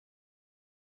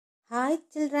Hi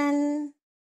children,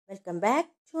 welcome back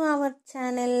to our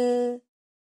channel.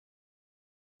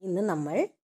 ഇന്ന് നമ്മൾ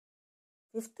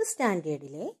 5th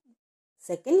സ്റ്റാൻഡേർഡിലെ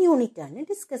second unit ആണ്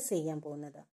discuss ചെയ്യാൻ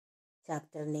പോകുന്നത്.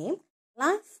 Chapter name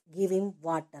life giving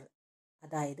water,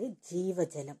 അതായത്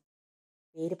ജീവജലം.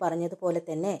 പേര് പറഞ്ഞതുപോലെ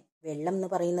തന്നെ വെള്ളം എന്ന്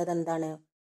പറയുന്നത് എന്താണ്?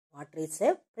 Water is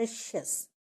A precious.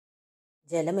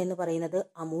 ജലം എന്ന് പറയുന്നത്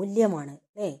അമൂല്യമാണ്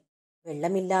അല്ലേ?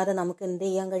 വെള്ളമില്ലാതെ നമുക്ക് എന്ത്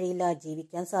ചെയ്യാൻ കഴിയില്ല,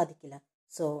 ജീവിക്കാൻ സാധിക്കില്ല.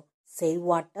 So save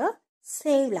water,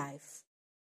 save life.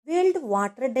 World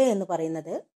water day എന്ന്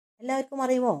പറയുന്നത് എല്ലാവർക്കും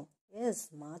അറിയുമോ? യെസ്,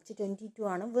 മാർച്ച് 22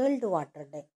 ആണ് വേൾഡ് വാട്ടർ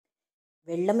ഡേ.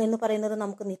 വെള്ളം എന്ന് പറയുന്നത്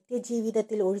നമുക്ക്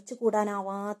നിത്യജീവിതത്തിൽ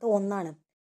ഒഴിച്ചുകൂടാനാവാത്ത ഒന്നാണ്.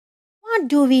 What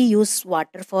do we use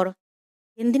water for?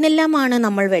 എന്തിനെല്ലാമാണ്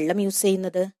നമ്മൾ വെള്ളം യൂസ്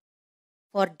ചെയ്യുന്നത്?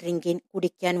 ഫോർ ഡ്രിങ്കിങ്,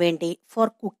 കുടിക്കാൻ വേണ്ടി. ഫോർ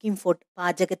കുക്കിംഗ് ഫുഡ്,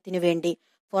 പാചകത്തിന് വേണ്ടി.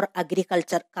 ഫോർ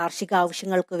അഗ്രികൾച്ചർ, കാർഷിക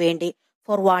ആവശ്യങ്ങൾക്ക് വേണ്ടി.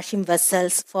 Four washing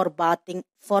vessels, four bathing,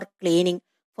 four cleaning,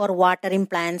 four watering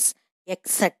plants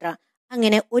etcetera.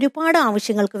 അങ്ങനെ ഒരുപാട്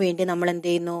ആവശ്യങ്ങൾക്ക് വേണ്ടി നമ്മൾ എന്ത്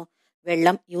ചെയ്യുന്നു?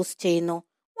 വെള്ളം യൂസ് ചെയ്യുന്നു.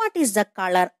 What is the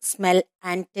colour, smell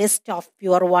and taste of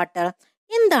pure water?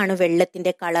 എന്താണ്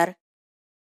വെള്ളത്തിന്റെ colour?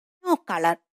 No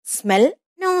colour, smell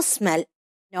no smell,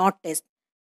 no taste.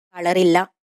 കളറില്ല,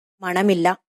 മണമില്ല,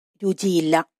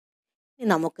 രുചിയില്ല. ഇനി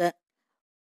നമുക്ക്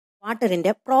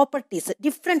വാട്ടറിന്റെ പ്രോപ്പർട്ടീസ്,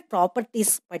 ഡിഫറെന്റ്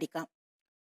പ്രോപ്പർട്ടീസ് പഠിക്കാം.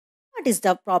 What is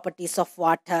the properties of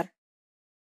water?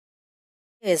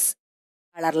 Yes,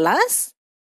 colourless,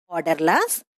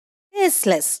 ഓഡർലെസ്,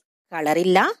 tasteless.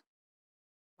 കളറില്ല,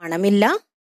 മണമില്ല,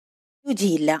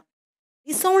 രുചിയില്ല.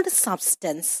 Dissolved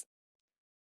substance,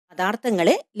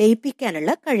 പദാർത്ഥങ്ങളെ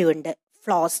ലയിപ്പിക്കാനുള്ള കഴിവുണ്ട്.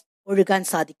 Flows, ഒഴുകാൻ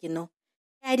സാധിക്കുന്നു.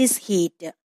 കാരീസ് heat,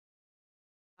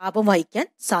 താപം വഹിക്കാൻ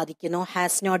സാധിക്കുന്നു.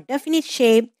 Has no definite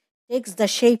shape, takes the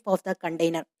shape of the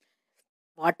container.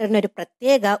 വാട്ടറിനൊരു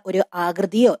പ്രത്യേക ഒരു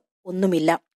ആകൃതിയോ ഒന്നുമില്ല.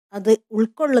 അത്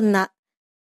ഉൾക്കൊള്ളുന്ന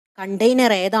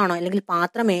കണ്ടെയ്നർ ഏതാണോ അല്ലെങ്കിൽ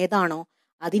പാത്രം ഏതാണോ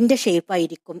അതിൻ്റെ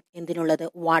ഷേപ്പായിരിക്കും എന്തിനുള്ളത്?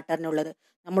 വാട്ടറിനുള്ളത്.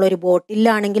 നമ്മളൊരു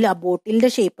ബോട്ടിലാണെങ്കിൽ ആ ബോട്ടിലിൻ്റെ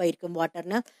ഷേപ്പായിരിക്കും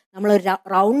വാട്ടറിന്. നമ്മളൊരു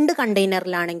റൗണ്ട്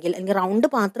കണ്ടെയ്നറിലാണെങ്കിൽ അല്ലെങ്കിൽ റൗണ്ട്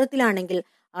പാത്രത്തിലാണെങ്കിൽ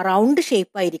ആ round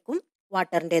ഷേപ്പായിരിക്കും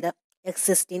വാട്ടറിൻ്റേത്.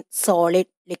 Exist in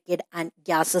solid, liquid and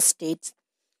gases States.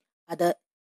 അത്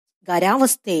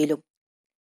ഖരാവസ്ഥയിലും,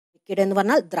 ലിക്വിഡ് എന്ന്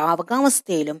പറഞ്ഞാൽ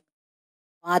ദ്രാവകാവസ്ഥയിലും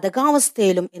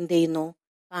വാതകാവസ്ഥയിലും എന്ത് ചെയ്യുന്നു?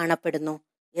 കാണപ്പെടുന്നു.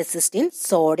 Exist in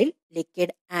solid,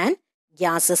 liquid and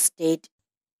gases state.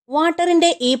 വാട്ടറിന്റെ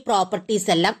ഈ പ്രോപ്പർട്ടീസ്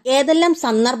എല്ലാം ഏതെല്ലാം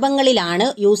സന്ദർഭങ്ങളിലാണ്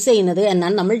യൂസ് ചെയ്യുന്നത്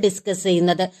എന്നാണ് നമ്മൾ ഡിസ്കസ്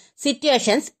ചെയ്യുന്നത്.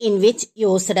 Situations in which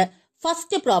used.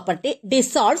 First property,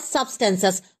 dissolve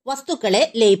substances, വസ്തുക്കളെ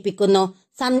ലയിപ്പിക്കുന്നു.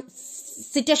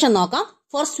 സിറ്റുവേഷൻ നോക്കാം.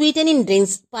 ഫോർ സ്വീറ്റനിങ്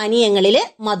ഡ്രിങ്ക്സ്, പാനീയങ്ങളിൽ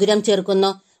മധുരം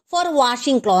ചേർക്കുന്നു. ഫോർ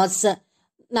വാഷിംഗ് ക്ലോത്ത്സ്,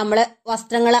 നമ്മൾ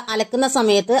വസ്ത്രങ്ങൾ അലക്കുന്ന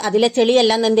സമയത്ത് അതിലെ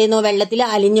ചെളിയെല്ലാം എന്ത് ചെയ്യുന്നു? വെള്ളത്തിൽ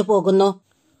അലിഞ്ഞു പോകുന്നു.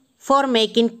 For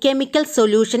making chemical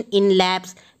solution in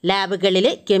labs, ലാബുകളിൽ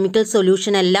കെമിക്കൽ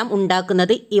സൊല്യൂഷൻ എല്ലാം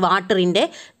ഉണ്ടാക്കുന്നത് ഈ വാട്ടറിന്റെ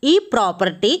ഈ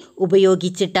പ്രോപ്പർട്ടി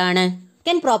ഉപയോഗിച്ചിട്ടാണ്.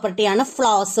 സെക്കൻഡ് പ്രോപ്പർട്ടിയാണ്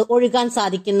ഫ്ലോസ്, ഒഴുകാൻ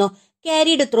സാധിക്കുന്നു.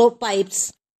 ക്യാരിഡ് ത്രൂ പൈപ്സ്,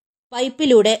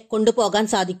 പൈപ്പിലൂടെ കൊണ്ടുപോകാൻ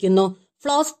സാധിക്കുന്നു.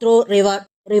 ഫ്ലോസ് ത്രൂ റിവർ,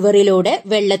 റിവറിലൂടെ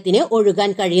വെള്ളത്തിന് ഒഴുകാൻ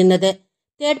കഴിയുന്നത്.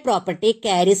 തേർഡ് പ്രോപ്പർട്ടി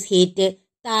ക്യാരീസ് ഹീറ്റ്,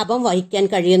 താപം വഹിക്കാൻ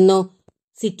കഴിയുന്നു.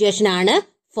 സിറ്റുവേഷൻ ആണ്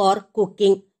ഫോർ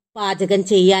കുക്കിംഗ്, പാചകം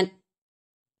ചെയ്യാൻ.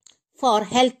 ഫോർ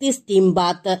ഹെൽത്തി സ്റ്റീം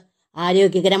ബാത്ത്,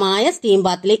 ആരോഗ്യകരമായ സ്റ്റീം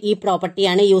ബാത്തിൽ ഈ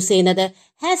പ്രോപ്പർട്ടിയാണ് യൂസ് ചെയ്യുന്നത്.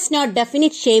 Has no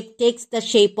definite shape, takes the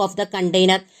shape of the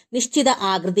container. നിശ്ചിത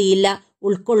ആകൃതിയില്ല,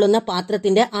 ഉൾക്കൊള്ളുന്ന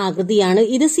പാത്രത്തിന്റെ ആകൃതിയാണ്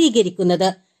ഇത് സ്വീകരിക്കുന്നത്.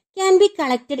 Can be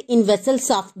collected in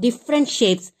vessels of different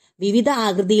shapes, വിവിധ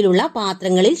ആകൃതിയിലുള്ള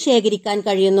പാത്രങ്ങളിൽ ശേഖരിക്കാൻ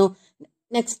കഴിയുന്നു.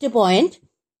 Next point,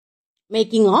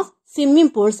 making of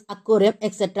swimming pools, aquarium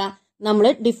etcetera. നമ്മൾ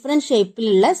ഡിഫറെന്റ്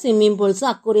ഷേപ്പിലുള്ള സ്വിമ്മിംഗ് പൂൾസ്,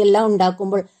 അക്വേറിയം എല്ലാം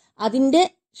ഉണ്ടാക്കുമ്പോൾ അതിന്റെ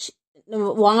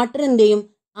വാട്ടർ എന്ത് ചെയ്യും?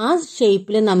 ആ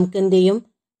ഷേപ്പിൽ നമുക്ക് എന്ത് ചെയ്യും?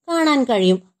 കാണാൻ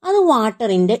കഴിയും. അത്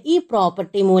വാട്ടറിന്റെ ഈ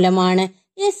പ്രോപ്പർട്ടി മൂലമാണ്.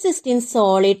 Exist in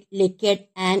solid, liquid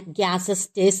and gases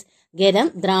States, ഖരം,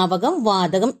 ദ്രാവകം,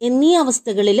 വാതകം എന്നീ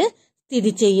അവസ്ഥകളിൽ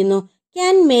സ്ഥിതി ചെയ്യുന്നു.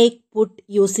 Can make puttu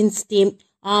using steam,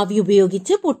 ആവി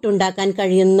ഉപയോഗിച്ച് പുട്ടുണ്ടാക്കാൻ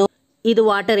കഴിയുന്നു. ഇത്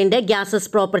വാട്ടറിന്റെ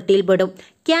ഗ്യാസസ് പ്രോപ്പർട്ടിയിൽ പെടും.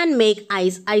 ക്യാൻ മേക്ക്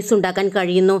ഐസ്, ഐസ് ഉണ്ടാക്കാൻ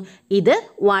കഴിയുന്നു. ഇത്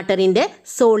വാട്ടറിന്റെ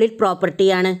സോളിഡ്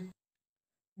പ്രോപ്പർട്ടിയാണ്.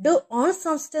 Do all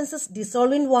substances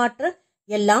dissolve in water?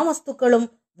 എല്ലാ വസ്തുക്കളും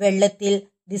വെള്ളത്തിൽ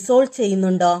ഡിസോൾവ്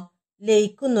ചെയ്യുന്നുണ്ടോ?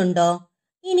 ലയിക്കുന്നുണ്ടോ?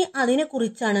 ഇനി അതിനെ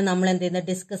കുറിച്ചാണ് നമ്മൾ എന്ത് ചെയ്യുന്നത്?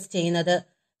 ഡിസ്കസ് ചെയ്യുന്നത്.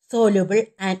 സോലുബിൾ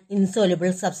ആൻഡ്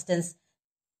ഇൻസോലുബിൾ സബ്സ്റ്റൻസ്,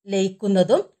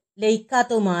 ലയിക്കുന്നതും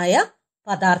ലയിക്കാത്തതുമായ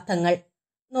പദാർത്ഥങ്ങൾ.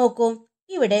 നോക്കൂ,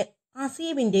 ഇവിടെ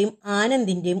അസീബിന്റെയും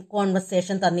ആനന്ദിന്റെയും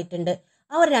കോൺവെർസേഷൻ തന്നിട്ടുണ്ട്.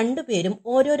 അവർ രണ്ടുപേരും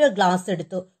ഓരോരോ ഗ്ലാസ്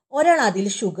എടുത്തു. ഒരാൾ അതിൽ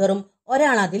ഷുഗറും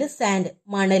ഒരാൾ അതിൽ സാൻഡ്,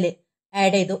 മണല്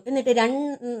ആഡ് ചെയ്തു. എന്നിട്ട്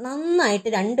നന്നായിട്ട്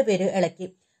രണ്ടുപേരും ഇളക്കി.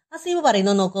 അസീവ്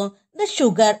പറയുന്നു നോക്കൂ. The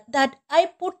sugar that I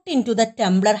put in to the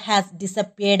Tumblr has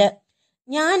disappeared.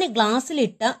 ഞാൻ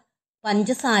ഗ്ലാസ്സിലിട്ട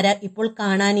പഞ്ചസാര ഇപ്പോൾ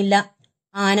കാണാനില്ല.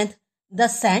 Anand, the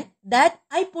sand that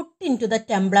I put in to the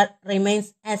Tumblr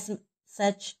remains as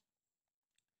such.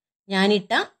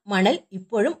 ഞാനിട്ട മണൽ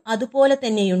ഇപ്പോഴും അതുപോലെ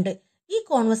തന്നെയുണ്ട്. ഈ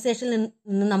കോൺവെർസേഷനിൽ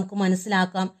നിന്ന് നമുക്ക്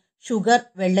മനസ്സിലാക്കാം, ഷുഗർ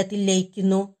വെള്ളത്തിൽ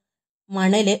ലയിക്കുന്നു,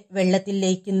 മണല് വെള്ളത്തിൽ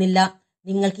ലയിക്കുന്നില്ല.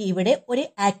 നിങ്ങൾക്ക് ഇവിടെ ഒരു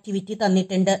ആക്ടിവിറ്റി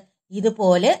തന്നിട്ടുണ്ട്.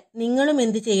 ഇതുപോലെ നിങ്ങളും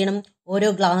എന്ത് ചെയ്യണം, ഓരോ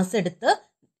ഗ്ലാസ് എടുത്ത്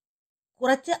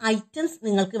കുറച്ച് ഐറ്റംസ്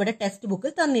നിങ്ങൾക്ക് ഇവിടെ ടെക്സ്റ്റ്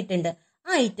ബുക്കിൽ തന്നിട്ടുണ്ട്.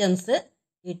 ആ ഐറ്റംസ്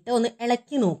ഇട്ട് ഒന്ന്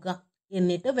ഇളക്കി നോക്കുക.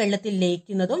 എന്നിട്ട് വെള്ളത്തിൽ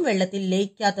ലയിക്കുന്നതും വെള്ളത്തിൽ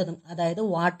ലയിക്കാത്തതും, അതായത്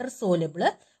വാട്ടർ സോലുബിൾ,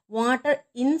 വാട്ടർ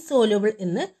ഇൻസോലുബിൾ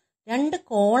എന്ന് 2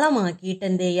 കോളമാക്കിയിട്ട്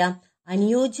എന്ത് ചെയ്യാം,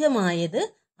 അനുയോജ്യമായത്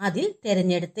അതിൽ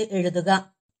തിരഞ്ഞെടുത്ത് എഴുതുക.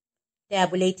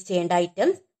 ടാബുലേറ്റ് ചെയ്യേണ്ട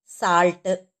ഐറ്റംസ്: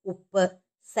 സാൾട്ട് ഉപ്പ്,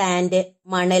 സാൻഡ്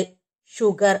മണൽ,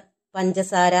 ഷുഗർ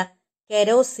പഞ്ചസാര,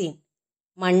 കെരോസിൻ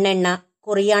മണ്ണെണ്ണ,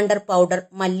 കൊറിയാണ്ടർ പൗഡർ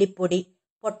മല്ലിപ്പൊടി,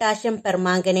 പൊട്ടാഷ്യം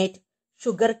പെർമാംഗനേറ്റ്,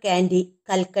 ഷുഗർ കാൻഡി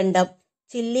കൽക്കണ്ടം,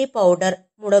 ചില്ലി പൗഡർ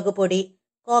മുളകുപൊടി,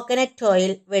 കോക്കനട്ട്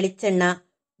ഓയിൽ വെളിച്ചെണ്ണ,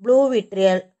 blue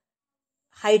വിട്രിയൽ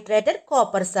hydrated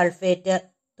copper sulphate,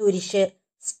 തുരിശ്,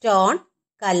 stone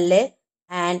കല്ല്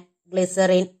ആൻഡ്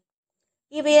ഗ്ലിസറിൻ.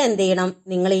 ഇവയെ എന്ത് ചെയ്യണം,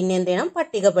 നിങ്ങൾ ഇനി എന്ത് ചെയ്യണം,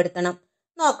 പട്ടികപ്പെടുത്തണം.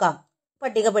 നോക്കാം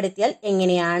പട്ടികപ്പെടുത്തിയാൽ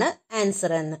എങ്ങനെയാണ്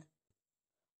ആൻസർ എന്ന്.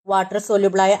 വാട്ടർ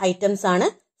സോല്യൂബിളായ ഐറ്റംസ് ആണ്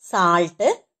salt,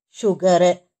 sugar,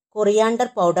 coriander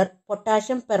powder,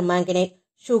 potassium permanganate,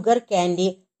 sugar candy,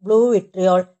 blue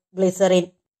vitriol, glycerin.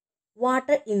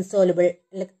 Water insoluble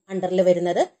അണ്ടറിൽ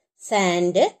വരുന്നത്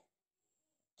സാൻഡ്,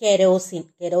 കെരോസിൻ.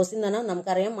 കെരോസിൻ എന്ന് പറഞ്ഞാൽ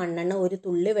നമുക്കറിയാം, മണ്ണെണ്ണ ഒരു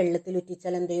തുള്ളി വെള്ളത്തിൽ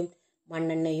ഉറ്റിച്ചാൽ എന്ത് ചെയ്യും,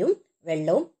 മണ്ണെണ്ണയും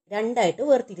വെള്ളവും 2ആയിട്ട്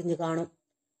വേർതിരിഞ്ഞു കാണും.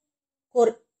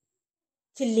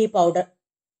 ചില്ലി പൗഡർ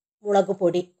മുളക്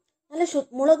പൊടി.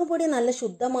 മുളക് പൊടി നല്ല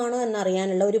ശുദ്ധമാണോ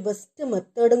എന്നറിയാനുള്ള ഒരു ബെസ്റ്റ്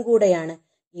മെത്തേഡും കൂടെയാണ്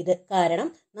ഇത്. കാരണം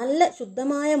നല്ല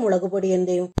ശുദ്ധമായ മുളക് പൊടി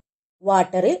എന്ത് ചെയ്യും,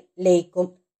 വാട്ടറിൽ ലയിക്കും.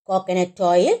 Coconut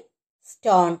oil,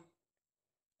 stone.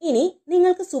 ഇനി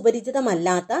നിങ്ങൾക്ക്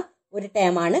സുപരിചിതമല്ലാത്ത ഒരു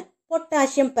ടേമാണ്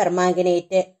പൊട്ടാഷ്യം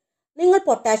പെർമാംഗനേറ്റ്. നിങ്ങൾ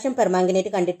പൊട്ടാഷ്യം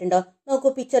പെർമാംഗനേറ്റ് കണ്ടിട്ടുണ്ടോ? നോക്കൂ,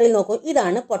 പിക്ചറിൽ നോക്കൂ.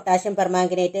 ഇതാണ് പൊട്ടാഷ്യം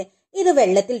പെർമാംഗനേറ്റ്. ഇത്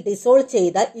വെള്ളത്തിൽ ഡിസോൾവ്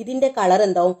ചെയ്താൽ ഇതിന്റെ കളർ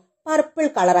എന്താവും, പർപ്പിൾ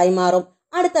കളറായി മാറും.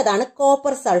 അടുത്തതാണ്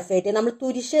കോപ്പർ സൾഫേറ്റ്. നമ്മൾ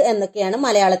തുരിശ് എന്നൊക്കെയാണ്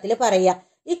മലയാളത്തിൽ പറയുക.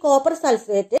 ഈ കോപ്പർ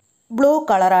സൾഫേറ്റ് ബ്ലൂ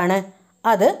കളറാണ്.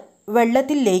 അത്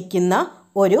വെള്ളത്തിൽ ലയിക്കുന്ന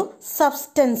ഒരു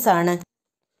സബ്സ്റ്റൻസ് ആണ്.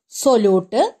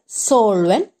 Solute,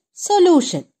 solvent,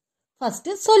 solution.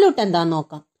 First solute എന്താന്ന്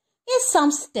നോക്കാം. A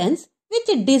substance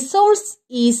which dissolves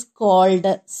is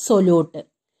called solute.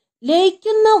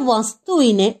 ലയിക്കുന്ന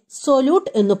വസ്തുവിനെ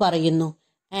സൊല്യൂട്ട് എന്ന് പറയുന്നു.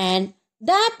 And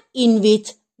that in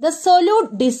which the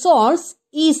solute dissolves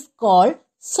is called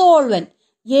solvent.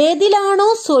 ഏതിലാണോ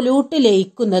solute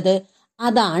ലയിക്കുന്നത്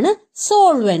അതാണ്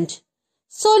solvent.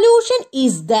 Solution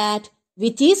is that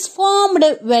which is formed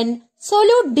when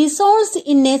solute dissolves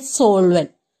in A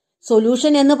solvent.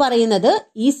 Solution എന്ന് പറയുന്നത്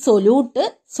ഈ solute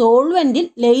സോൾവെന്റിൽ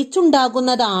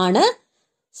ലയിച്ചുണ്ടാകുന്നതാണ്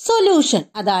solution,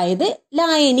 അതായത്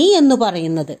ലായനി എന്ന്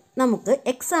പറയുന്നത്. നമുക്ക്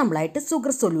എക്സാമ്പിൾ ആയിട്ട്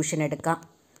സുഗർ സൊല്യൂഷൻ എടുക്കാം.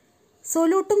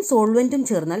 സൊല്യൂട്ടും സോൾവെന്റും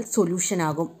ചേർന്നാൽ സൊല്യൂഷൻ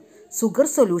ആകും. സുഗർ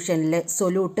സൊല്യൂഷനിൽ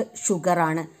സൊല്യൂട്ട് ഷുഗർ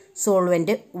ആണ്,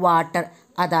 സോൾവെന്റ് വാട്ടർ.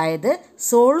 അതായത്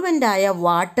സോൾവെന്റായ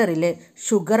വാട്ടറിൽ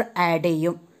ഷുഗർ ആഡ്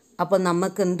ചെയ്യും. അപ്പോൾ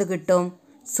നമുക്ക് എന്ത് കിട്ടും,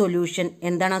 സൊല്യൂഷൻ.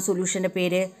 എന്താണ് ആ സൊല്യൂഷൻ്റെ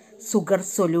പേര്? Sugar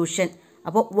solution.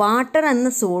 അപ്പോൾ വാട്ടർ എന്ന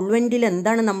സോൾവെന്റിൽ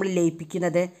എന്താണ് നമ്മൾ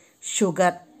ലയിപ്പിക്കുന്നത്?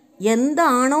 ഷുഗർ.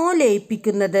 എന്താണോ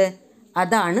ലയിപ്പിക്കുന്നത്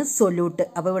അതാണ് സൊല്യൂട്ട്.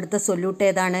 അപ്പോൾ ഇവിടുത്തെ സൊല്യൂട്ട്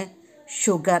ഏതാണ്?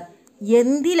 ഷുഗർ.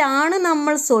 എന്തിലാണ്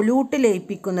നമ്മൾ സൊല്യൂട്ട്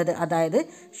ലയിപ്പിക്കുന്നത്, അതായത്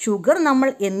ഷുഗർ നമ്മൾ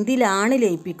എന്തിലാണ്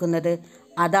ലയിപ്പിക്കുന്നത്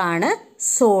അതാണ്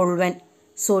സോൾവെന്റ്.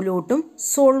 സൊല്യൂട്ടും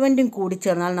സോൾവെന്റും കൂടി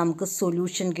ചേർന്നാൽ നമുക്ക്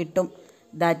സൊല്യൂഷൻ കിട്ടും.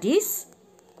 ദാറ്റ് ഈസ്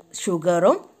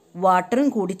ഷുഗറും വാട്ടറും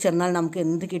കൂടി ചേർന്നാൽ നമുക്ക്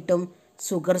എന്ത് കിട്ടും?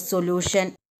 Sugar solution.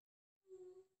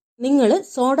 നിങ്ങൾ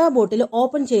സോഡ ബോട്ടിൽ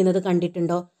ഓപ്പൺ ചെയ്യുന്നത്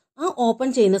കണ്ടിട്ടുണ്ടോ? ആ ഓപ്പൺ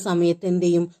ചെയ്യുന്ന സമയത്ത് എന്ത്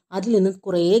ചെയ്യും, അതിൽ നിന്ന്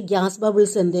കുറേ ഗ്യാസ്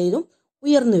ബബിൾസ് എന്ത് ചെയ്യും,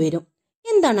 ഉയർന്നു വരും.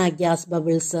 എന്താണ് ആ ഗ്യാസ്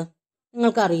ബബിൾസ്?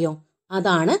 നിങ്ങൾക്കറിയോ?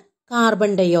 അതാണ്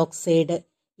കാർബൺ ഡൈ ഓക്സൈഡ്.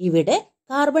 ഇവിടെ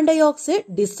carbon dye oxide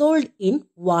dissolved in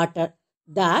water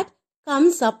that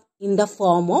comes up in the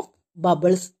form of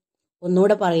bubbles.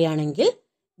 ഒന്നുകൂടെ പറയുകയാണെങ്കിൽ,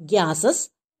 gases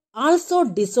also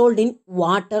dissolved in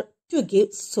water to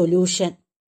give solution.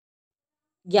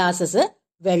 Gases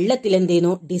വെള്ളത്തിൽ എന്ത്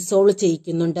ചെയ്യുന്നു, ഡിസോൾവ്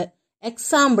ചെയ്യിക്കുന്നുണ്ട്.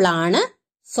 എക്സാമ്പിൾ ആണ്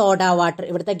സോഡ വാട്ടർ.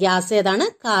 ഇവിടുത്തെ ഗ്യാസ് ഏതാണ്?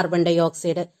 Carbon dye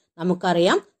oxide.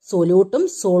 നമുക്കറിയാം സൊല്യൂട്ടും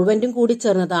സോൾവെന്റും കൂടി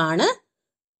ചേർന്നതാണ്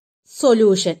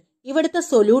സൊല്യൂഷൻ. ഇവിടുത്തെ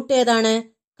സൊല്യൂട്ട് ഏതാണ്?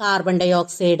 Carbon dye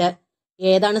oxide.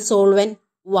 ഏതാണ് സോൾവെന്റ്?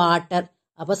 വാട്ടർ.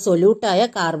 അപ്പൊ സൊല്യൂട്ടായ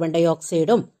കാർബൺ ഡൈ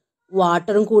ഓക്സൈഡും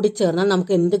വാട്ടറും കൂടി ചേർന്നാൽ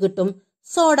നമുക്ക് എന്ത് കിട്ടും?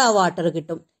 സോഡ വാട്ടർ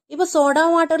കിട്ടും. ഇപ്പൊ സോഡ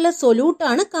വാട്ടറിലെ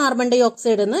സൊല്യൂട്ടാണ് കാർബൺ ഡൈ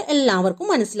ഓക്സൈഡ് എന്ന് എല്ലാവർക്കും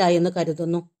മനസ്സിലായി എന്ന്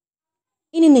കരുതുന്നു.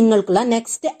 ഇനി നിങ്ങൾക്കുള്ള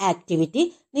നെക്സ്റ്റ് ആക്ടിവിറ്റി,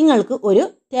 നിങ്ങൾക്ക് ഒരു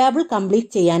ടേബിൾ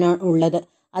കംപ്ലീറ്റ് ചെയ്യാനാണുള്ളത്.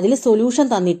 അതിൽ സൊല്യൂഷൻ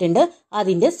തന്നിട്ടുണ്ട്,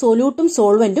 അതിന്റെ സൊല്യൂട്ടും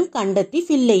സോൾവെന്റും കണ്ടെത്തി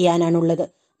ഫില്ല് ചെയ്യാനാണുള്ളത്.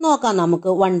 നോക്കാം നമുക്ക്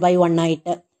 1 by 1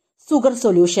 ആയിട്ട്. Sugar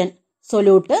solution,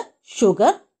 solute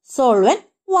sugar, solvent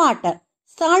water.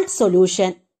 Salt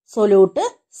solution, solute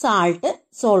salt,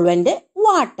 solvent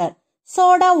water.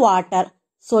 Soda water,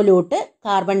 solute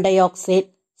carbon dye oxide,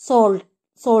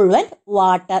 solvent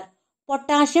water.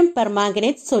 Potassium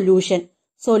permanganate solution,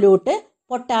 solute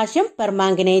potassium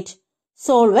permanganate,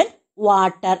 solvent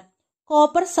water.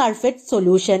 Copper sulphate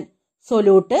solution,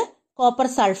 solute copper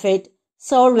sulphate,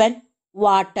 solvent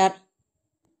water.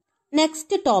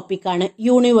 Next ടോപ്പിക്കാണ്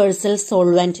universal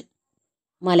solvent.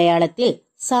 മലയാളത്തിൽ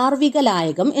സാർവിക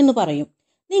ലായകം എന്ന് പറയും.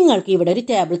 നിങ്ങൾക്ക് ഇവിടെ ഒരു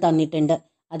table തന്നിട്ടുണ്ട്.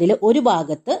 അതിൽ ഒരു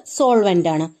ഭാഗത്ത് സോൾവെന്റ്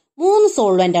ആണ്. 3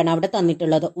 സോൾവെന്റ് ആണ് അവിടെ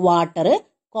തന്നിട്ടുള്ളത്. Water,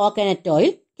 coconut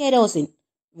oil, kerosene.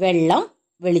 വെള്ളം,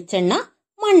 വെളിച്ചെണ്ണ,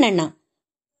 മണ്ണെണ്ണ.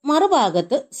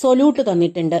 മറുഭാഗത്ത് സൊല്യൂട്ട്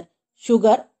തന്നിട്ടുണ്ട്.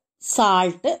 Sugar,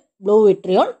 salt, blue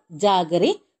vitriol,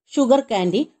 jaggery, sugar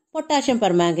candy, potassium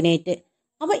permanganate.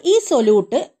 അപ്പൊ ഈ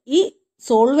സൊല്യൂട്ട് ഈ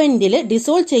സോൾവെന്റിൽ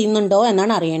ഡിസോൾവ് ചെയ്യുന്നുണ്ടോ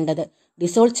എന്നാണ് അറിയേണ്ടത്.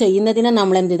 ഡിസോൾവ് ചെയ്യുന്നതിന്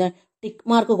നമ്മൾ എന്ത് ചെയ്ത് ടിക്ക്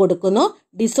മാർക്ക് കൊടുക്കുന്നു,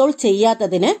 ഡിസോൾവ്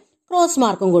ചെയ്യാത്തതിന് ക്രോസ്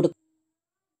മാർക്കും കൊടുക്കും.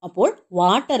 അപ്പോൾ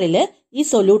വാട്ടറിൽ ഈ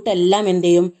സൊല്യൂട്ട് എല്ലാം എന്ത്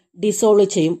ചെയ്യും, ഡിസോൾവ്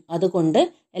ചെയ്യും. അതുകൊണ്ട്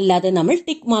എല്ലാത്തിനും നമ്മൾ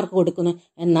ടിക്ക് മാർക്ക് കൊടുക്കുന്നു.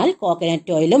 എന്നാൽ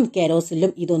കോക്കനട്ട് ഓയിലും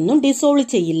കെരോസിലും ഇതൊന്നും ഡിസോൾവ്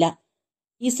ചെയ്യില്ല.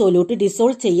 ഈ സൊല്യൂട്ട്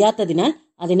ഡിസോൾവ് ചെയ്യാത്തതിനാൽ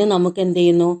അതിന് നമുക്ക് എന്ത്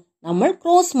ചെയ്യുന്നു, നമ്മൾ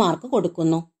ക്രോസ് മാർക്ക്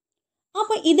കൊടുക്കുന്നു.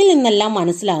 അപ്പൊ ഇതിൽ നിന്നെല്ലാം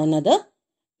മനസ്സിലാവുന്നത്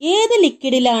ഏത്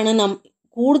ലിക്വിഡിലാണ്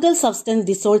കൂടുതൽ സബ്സ്റ്റൻസ്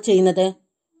ഡിസോൾവ് ചെയ്യുന്നത്,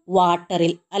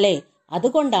 വാട്ടറിൽ അല്ലെ.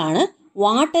 അതുകൊണ്ടാണ്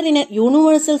വാട്ടറിന്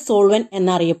യൂണിവേഴ്സൽ സോൾവെന്റ്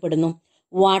എന്നറിയപ്പെടുന്നു.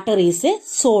 Water is A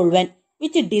solvent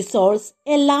which dissolves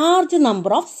A large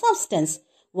number of substance.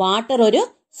 Water ഒരു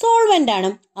സോൾവെന്റ് ആണ്.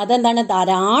 അതെന്താണ്,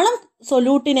 ധാരാളം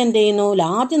സൊല്യൂട്ടിന് എന്ത് ചെയ്യുന്നു,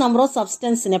 ലാർജ് നമ്പർ ഓഫ്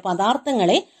സബ്സ്റ്റൻസിനെ,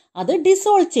 പദാർത്ഥങ്ങളെ അത്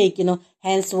dissolve ചെയ്യിക്കുന്നു.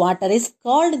 Hence water is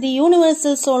called the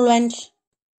universal solvent.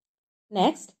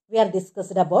 Next we R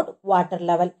discussed about water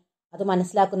level. അത്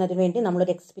മനസ്സിലാക്കുന്നതിന് വേണ്ടി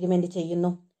നമ്മളൊരു എക്സ്പെരിമെന്റ് ചെയ്യുന്നു.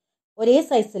 ഒരേ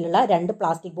സൈസിലുള്ള 2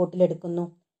 പ്ലാസ്റ്റിക് ബോട്ടിൽ എടുക്കുന്നു.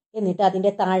 എന്നിട്ട്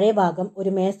അതിന്റെ താഴെ ഭാഗം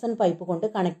ഒരു മേസൺ പൈപ്പ് കൊണ്ട്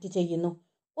കണക്ട് ചെയ്യുന്നു.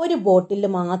 ഒരു ബോട്ടിൽ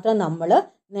മാത്രം നമ്മൾ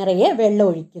നിറയെ വെള്ളം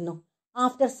ഒഴിക്കുന്നു.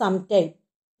 ആഫ്റ്റർ സം ടൈം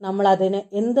നമ്മൾ അതിന്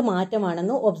എന്ത്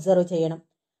മാറ്റമാണെന്ന് ഒബ്സർവ് ചെയ്യണം.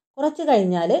 കുറച്ച്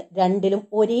കഴിഞ്ഞാൽ രണ്ടിലും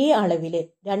ഒരേ അളവില്,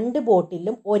 2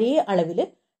 ബോട്ടിലും ഒരേ അളവില്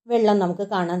വെള്ളം നമുക്ക്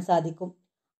കാണാൻ സാധിക്കും.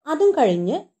 അതും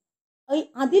കഴിഞ്ഞ്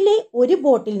അതിലെ ഒരു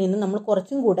ബോട്ടിൽ നിന്ന് നമ്മൾ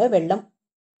കുറച്ചും കൂടെ വെള്ളം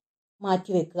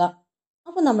മാറ്റി വെക്കുക.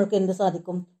 അപ്പൊ നമ്മൾക്ക് എന്ത്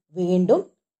സാധിക്കും, വീണ്ടും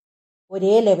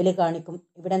ഒരേ ലെവല് കാണിക്കും.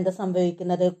 ഇവിടെ എന്താ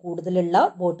സംഭവിക്കുന്നത്, കൂടുതലുള്ള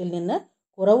ബോട്ടിൽ നിന്ന്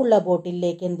കുറവുള്ള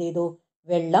ബോട്ടിലേക്ക് എന്ത് ചെയ്തു,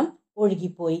 വെള്ളം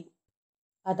ഒഴുകിപ്പോയി.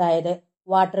 അതായത്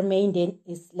വാട്ടർ മെയിൻറ്റെയിൻ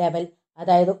ഇസ് ലെവൽ.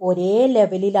 അതായത് ഒരേ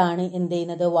ലെവലിലാണ് എന്ത്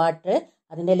ചെയ്യുന്നത്, വാട്ടർ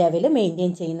അതിന്റെ ലെവൽ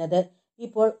മെയിൻറ്റെയിൻ ചെയ്യുന്നത്.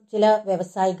 ഇപ്പോൾ ചില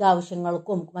വ്യാവസായിക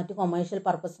ആവശ്യങ്ങൾക്കും മറ്റു കൊമേഴ്ഷ്യൽ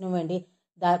പർപ്പസിനും വേണ്ടി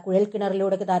കുഴൽ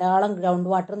കിണറിലൂടെ ധാരാളം ഗ്രൗണ്ട്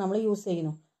വാട്ടർ നമ്മൾ യൂസ്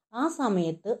ചെയ്യുന്നു. ആ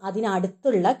സമയത്ത്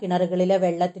അതിനടുത്തുള്ള കിണറുകളിലെ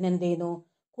വെള്ളത്തിന് എന്ത് ചെയ്യുന്നു,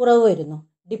 കുറവ് വരുന്നു,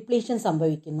 ഡിപ്ലീഷൻ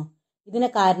സംഭവിക്കുന്നു. ഇതിന്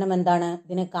കാരണം എന്താണ്,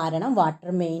 ഇതിന് കാരണം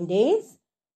water maintains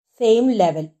same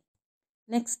level.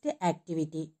 Next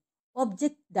activity,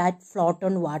 object that float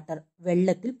on water.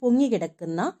 വെള്ളത്തിൽ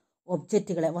പൊങ്ങിക്കിടക്കുന്ന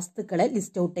ഒബ്ജക്റ്റുകളെ, വസ്തുക്കളെ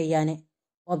ലിസ്റ്റ് ഔട്ട് ചെയ്യാൻ.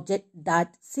 Object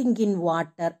that zinc in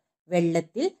water.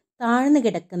 വെള്ളത്തിൽ താഴ്ന്നു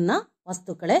കിടക്കുന്ന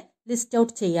വസ്തുക്കളെ ലിസ്റ്റ്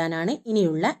ഔട്ട് ചെയ്യാനാണ്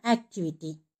ഇനിയുള്ള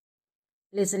activity.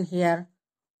 Listen here.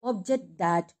 Object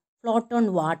that float on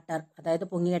water, അതായത്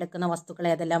പൊങ്ങിക്കിടക്കുന്ന വസ്തുക്കൾ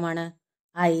ഏതെല്ലാമാണ്,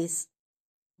 ice,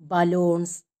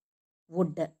 balloons,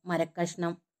 would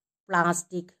മരക്കഷ്ണം,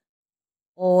 plastic,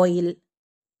 oil,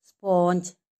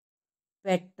 sponge,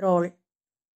 petrol,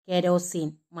 kerosene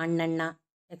മണ്ണെണ്ണ,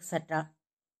 etcetera.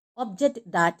 Object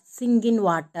that zinc in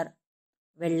water,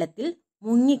 വെള്ളത്തിൽ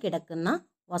മുങ്ങിക്കിടക്കുന്ന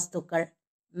വസ്തുക്കൾ.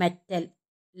 മെറ്റൽ,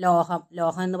 ലോഹം.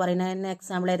 ലോഹം എന്ന് പറയുന്ന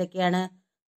എക്സാമ്പിൾ ഏതൊക്കെയാണ്,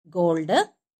 ഗോൾഡ്,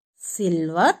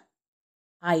 സിൽവർ,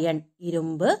 അയൺ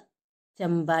ഇരുമ്പ്,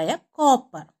 ചെമ്പായ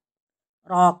copper.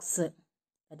 Rocks,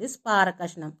 that is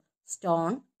പാറക്കഷ്ണം,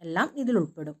 stone എല്ലാം ഇതിൽ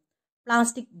ഉൾപ്പെടും.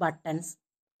 പ്ലാസ്റ്റിക് ബട്ടൺസ്,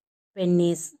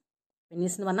 പെന്നീസ്,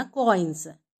 പെന്നീസ് എന്ന് പറഞ്ഞാൽ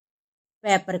കോയിൻസ്,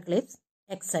 പേപ്പർ ക്ലിപ്സ്,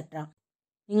 എക്സെട്ര.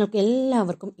 നിങ്ങൾക്ക്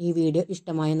എല്ലാവർക്കും ഈ വീഡിയോ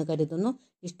ഇഷ്ടമായെന്ന് കരുതുന്നു.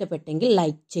 ഇഷ്ടപ്പെട്ടെങ്കിൽ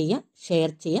ലൈക്ക് ചെയ്യുക, ഷെയർ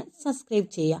ചെയ്യുക, സബ്സ്ക്രൈബ്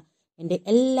ചെയ്യുക. എൻ്റെ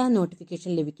എല്ലാ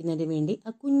നോട്ടിഫിക്കേഷൻ ലഭിക്കുന്നതിന് വേണ്ടി ആ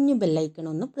കുഞ്ഞു ബെല്ലൈക്കൺ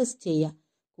ഒന്ന് പ്രസ് ചെയ്യുക.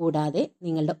 കൂടാതെ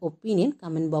നിങ്ങളുടെ ഒപ്പീനിയൻ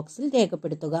കമൻറ്റ് ബോക്സിൽ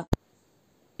രേഖപ്പെടുത്തുക.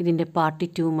 ഇതിൻ്റെ പാർട്ട്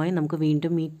 2മായി നമുക്ക്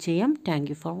വീണ്ടും മീറ്റ് ചെയ്യാം. Thank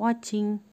you for watching.